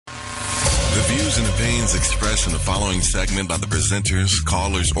The views and opinions expressed in the following segment by the presenters,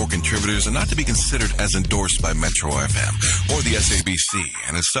 callers, or contributors are not to be considered as endorsed by Metro FM or the SABC,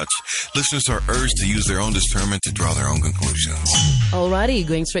 and as such, listeners are urged to use their own discernment to draw their own conclusions. Alrighty,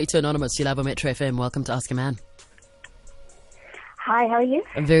 going straight to Anonymous. You love a Metro FM. Welcome to Ask a Man. Hi, how are you?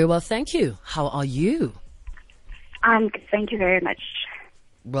 I'm very well, thank you. How are you? Thank you very much.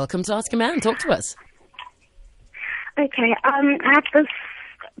 Welcome to Ask a Man. Talk to us. Okay, I have this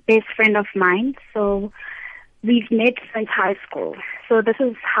best friend of mine, so we've met since high school. So this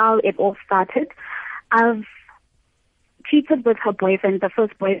is how it all started. I've cheated with her boyfriend, the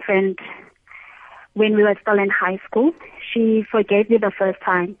first boyfriend, when we were still in high school. She forgave me the first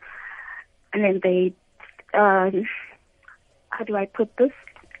time, and then they, how do I put this?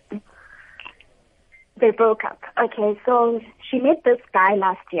 They broke up. Okay, so she met this guy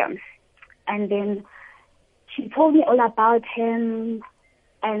last year, and then she told me all about him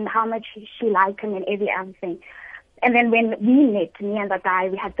and how much she liked him and everything. And then when we met, me and the guy,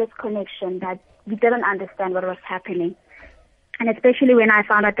 we had this connection that we didn't understand what was happening. And especially when I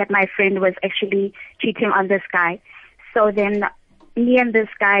found out that my friend was actually cheating on this guy. So then me and this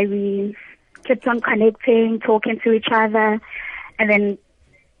guy, we kept on connecting, talking to each other. And then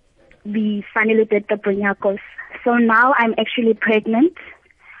we finally did the Brunyakos. So now I'm actually pregnant,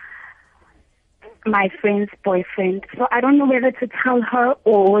 my friend's boyfriend. So I don't know whether to tell her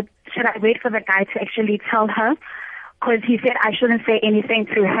or should I wait for the guy to actually tell her, because he said I shouldn't say anything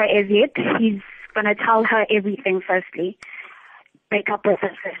to her as yet. He's going to tell her everything firstly, break up with her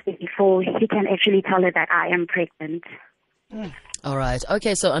firstly before he can actually tell her that I am pregnant. All right.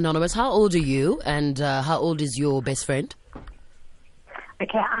 Okay, so Anonymous, how old are you and how old is your best friend?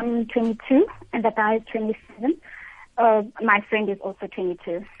 Okay, I'm 22 and the guy is 27. My friend is also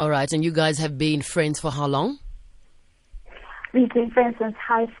 22. All right, and you guys have been friends for how long? We've been friends since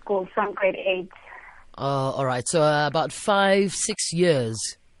high school, from grade 8. All right, so about 5-6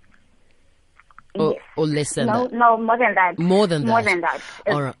 years. Or, Yes. or less than that? No, more than that. More than that? More than that.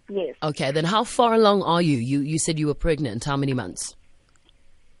 All right. Yes. Okay, then how far along are you? You said you were pregnant. How many months?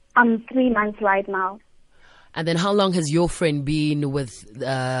 I'm 3 months right now. And then how long has your friend been with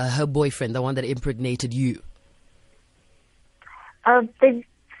her boyfriend, the one that impregnated you? They've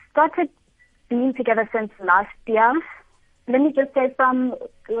started being together since last year. Let me just say from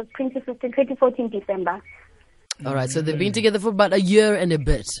 2014 December. All right, so they've been together for about a year and a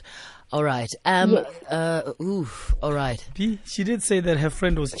bit. All right. Yes. All right. She did say that her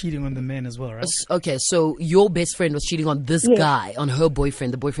friend was cheating on the man as well, right? Okay, so your best friend was cheating on this guy, on her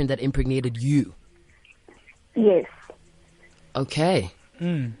boyfriend, the boyfriend that impregnated you. Yes. Okay.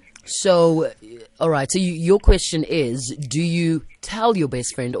 So, all right. So your question is, do you tell your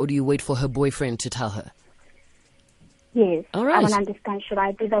best friend or do you wait for her boyfriend to tell her? Yes. All right. I want to understand, should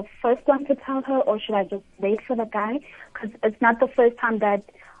I be the first one to tell her or should I just wait for the guy? Because it's not the first time that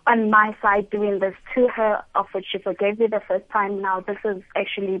on my side doing this to her, of which she forgave me the first time. Now this is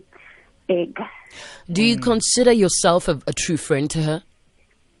actually big. Do you consider yourself a true friend to her?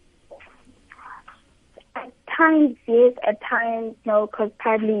 At times, yes. At times, no,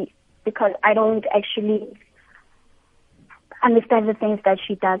 because I don't actually understand the things that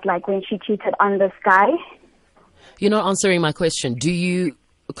she does, like when she cheated on this guy. You're not answering my question. Do you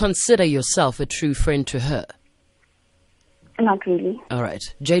consider yourself a true friend to her? Not really. All right.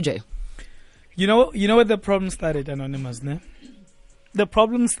 JJ. You know where the problem started, Anonymous, ne? The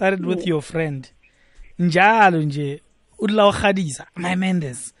problem started with your friend. Njalo nje, udla ukhadisa, my man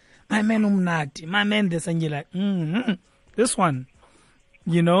this, my man umnati, my man this, and you're like, this one,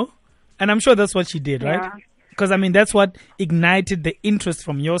 you know? And I'm sure that's what she did, right? Yeah. Because, I mean, that's what ignited the interest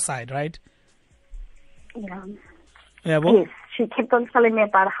from your side, right? Yeah. Yeah, well, Yes. She kept on telling me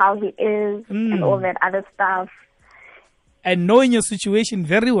about how he is and all that other stuff. and knowing your situation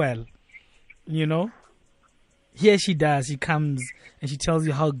very well, you know, here she does. She comes and she tells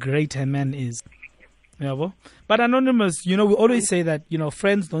you how great her man is. Yeah, well, but Anonymous, you know, we always say that, you know,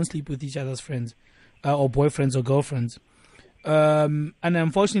 friends don't sleep with each other's friends or boyfriends or girlfriends. And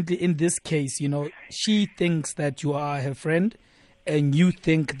unfortunately, in this case, you know, she thinks that you are her friend and you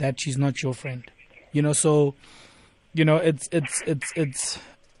think that she's not your friend. You know, so, you know,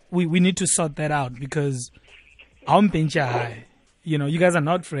 we need to sort that out because you know, you guys are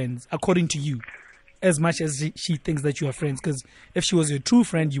not friends according to you, as much as she thinks that you are friends. Because if she was your true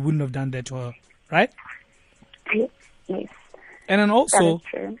friend, you wouldn't have done that to her, right? Yes. And then also, That is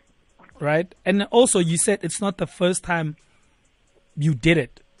true. right? And also, you said it's not the first time you did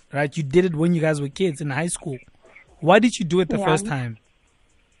it, right? You did it when you guys were kids in high school. Why did you do it the first time?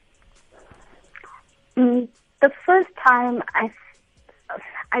 The first time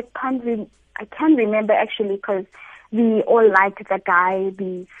I can't remember actually, because we all liked the guy.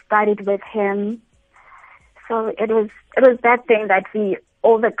 We studied with him. So it was that thing that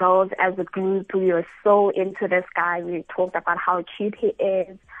all the girls as a group, we were so into this guy. We talked about how cute he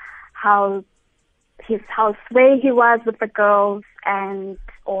is, how sway he was with the girls, and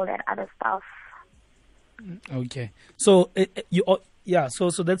all that other stuff. Okay. So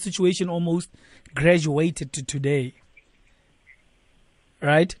so that situation almost graduated to today.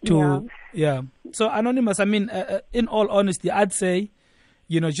 Right? Yeah. So Anonymous, I mean, in all honesty, I'd say,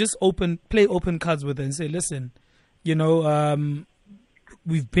 just play open cards with her and say, listen,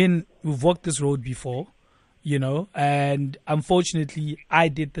 we've walked this road before, and unfortunately I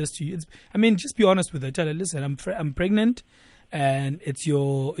did this to you. Just be honest with her. Tell her, listen, I'm pregnant, and it's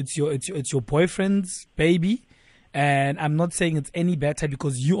your boyfriend's baby, and I'm not saying it's any better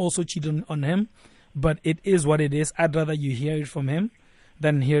because you also cheated on him, but it is what it is. I'd rather you hear it from him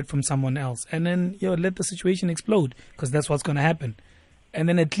than hear it from someone else, and then let the situation explode, because that's what's going to happen. And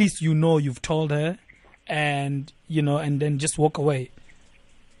then at least you've told her, and and then just walk away,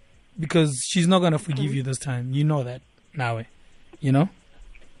 because she's not going to forgive you this time. You know that now, Yeah.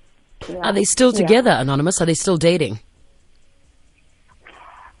 Are they still together, Anonymous? Are they still dating?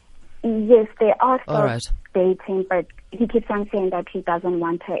 Yes, they are still All right. dating, but he keeps on saying that he doesn't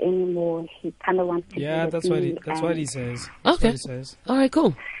want her anymore. He kind of wants to be with that's me, what he says. Okay. That's what he says. All right,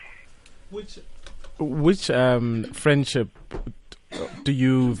 cool. Which friendship do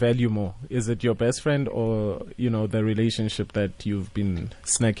you value more? Is it your best friend, or the relationship that you've been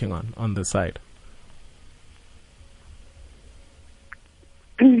snacking on the side?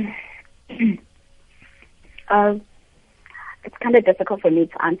 It's kind of difficult for me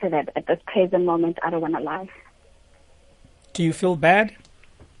to answer that at this present moment. I don't want to lie. Do you feel bad?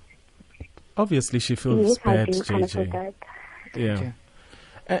 Obviously, she feels Yes, bad, I do kind of feel JJ. bad. Yeah.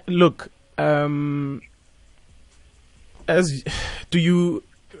 Okay. Look,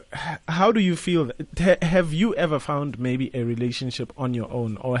 how do you feel? Have you ever found maybe a relationship on your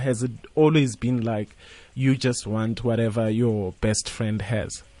own, or has it always been like you just want whatever your best friend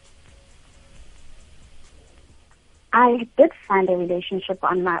has? I did find a relationship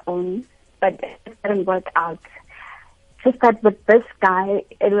on my own, but it didn't work out. Just that with this guy,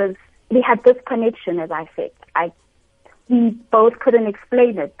 we had this connection, as I said. We both couldn't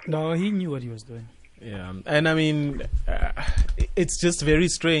explain it. No, he knew what he was doing. Yeah, and it's just very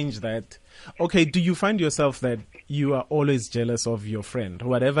strange that, okay, do you find yourself that you are always jealous of your friend?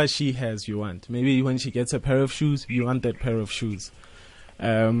 Whatever she has, you want. Maybe when she gets a pair of shoes, you want that pair of shoes.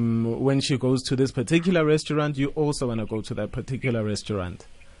 When she goes to this particular restaurant, you also want to go to that particular restaurant.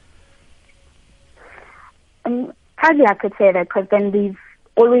 Probably I could say that, because then we've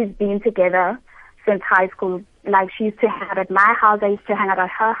always been together since high school. Like, she used to hang out at my house, I used to hang out at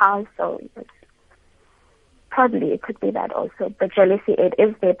her house, so probably it could be that also. But jealousy, it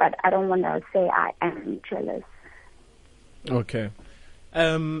is there, but I don't want to say I am jealous. Okay.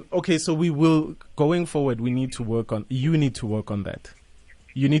 Okay, so going forward, you need to work on that.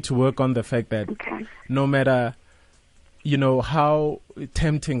 You need to work on the fact that no matter, how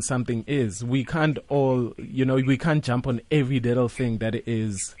tempting something is, we can't we can't jump on every little thing that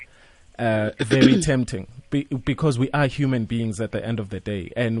is very tempting, because we are human beings at the end of the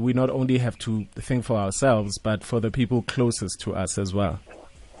day, and we not only have to think for ourselves, but for the people closest to us as well.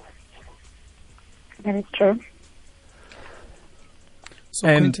 That is true. So,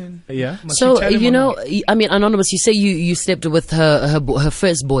 And Quentin, yeah, So, Anonymous, you say you slept with her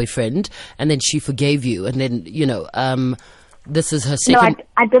first boyfriend, and then she forgave you, and then, this is her second... No,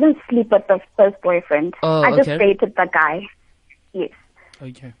 I didn't sleep with the first boyfriend. Oh, I just okay. dated the guy. Yes.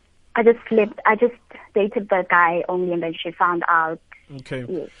 okay. I just dated the guy only, and then she found out. okay.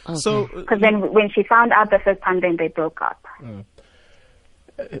 Yes. So Because then when she found out the first time, then they broke up.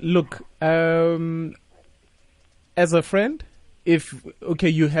 look, as a friend,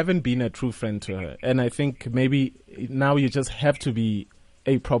 you haven't been a true friend to her, and I think maybe now you just have to be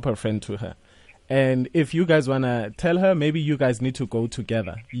a proper friend to her. And if you guys want to tell her, maybe you guys need to go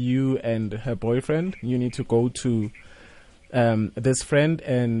together. You and her boyfriend, you need to go to this friend.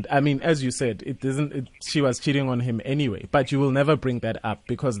 And as you said, she was cheating on him anyway, but you will never bring that up,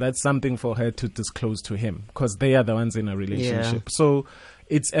 because that's something for her to disclose to him, because they are the ones in a relationship. Yeah. So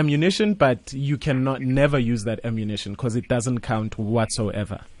it's ammunition, but you cannot never use that ammunition, because it doesn't count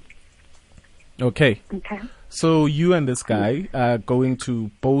whatsoever. Okay. Okay. So you and this guy are going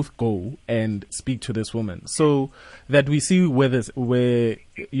to both go and speak to this woman, so that we see where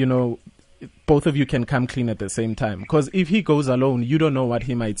both of you can come clean at the same time. Because if he goes alone, you don't know what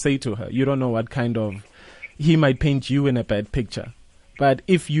he might say to her. You don't know what he might paint you in a bad picture. But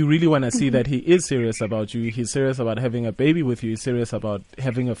if you really want to see that he is serious about you, he's serious about having a baby with you, he's serious about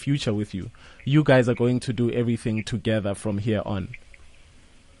having a future with you, you guys are going to do everything together from here on.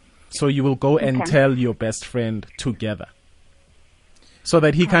 So you will go and tell your best friend together, so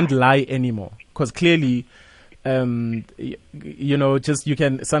that he can't lie anymore. Because clearly, just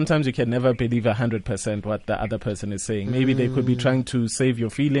sometimes you can never believe 100% what the other person is saying. Maybe they could be trying to save your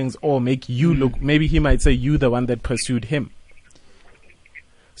feelings or make you look, maybe he might say you the one that pursued him.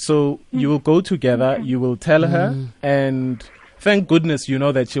 So you will go together, you will tell her, and thank goodness you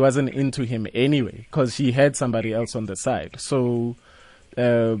know that she wasn't into him anyway, because she had somebody else on the side. So,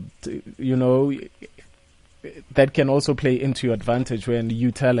 that can also play into your advantage when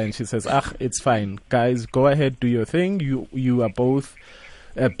you tell her and she says, it's fine. Guys, go ahead, do your thing. You are both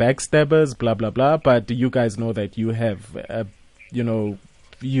backstabbers, blah, blah, blah. But you guys know that you have,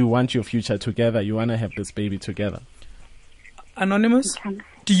 you want your future together. You want to have this baby together. Anonymous,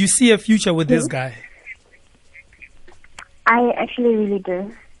 do you see a future with this guy? I actually really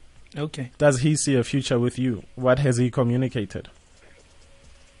do. Okay. Does he see a future with you? What has he communicated?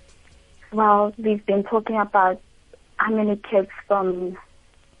 Well, we've been talking about how many kids from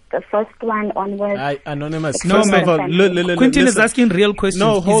the first one onwards. Anonymous. No, first of all, Quentin is asking real questions.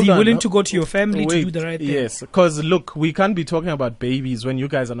 No, is he willing to go to your family to do the right thing? Yes, because look, we can't be talking about babies when you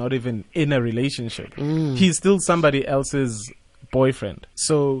guys are not even in a relationship. He's still somebody else's boyfriend.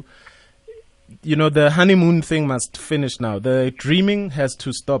 So, the honeymoon thing must finish now. The dreaming has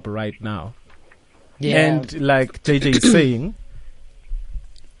to stop right now. Yeah. And like JJ is saying,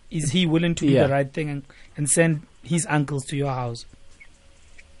 is he willing to do the right thing and send his uncles to your house?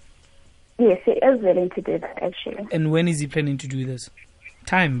 Yes, he is willing to do that, actually. And when is he planning to do this?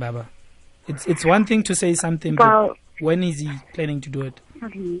 Time, Baba. It's one thing to say something, but when is he planning to do it?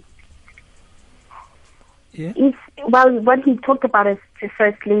 Yeah. What he talked about is to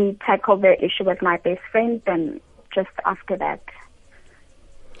firstly tackle the issue with my best friend, then just after that.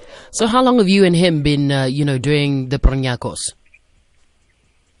 So how long have you and him been, doing the pronyakos?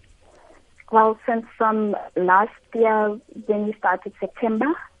 Well, since from last year when we started September.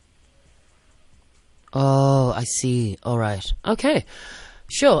 Oh, I see. All right. Okay.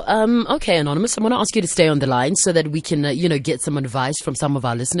 Sure. Okay, Anonymous, I'm going to ask you to stay on the line so that we can, get some advice from some of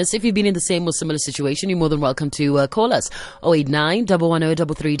our listeners. If you've been in the same or similar situation, you're more than welcome to call us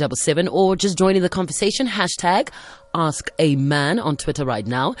 089-110-3377 or just join in the conversation. Hashtag Ask a Man on Twitter right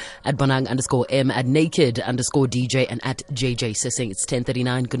now at Bonang_M, at Naked_DJ, and at JJ Sissing. It's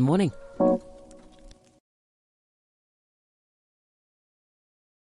 10:39. Good morning.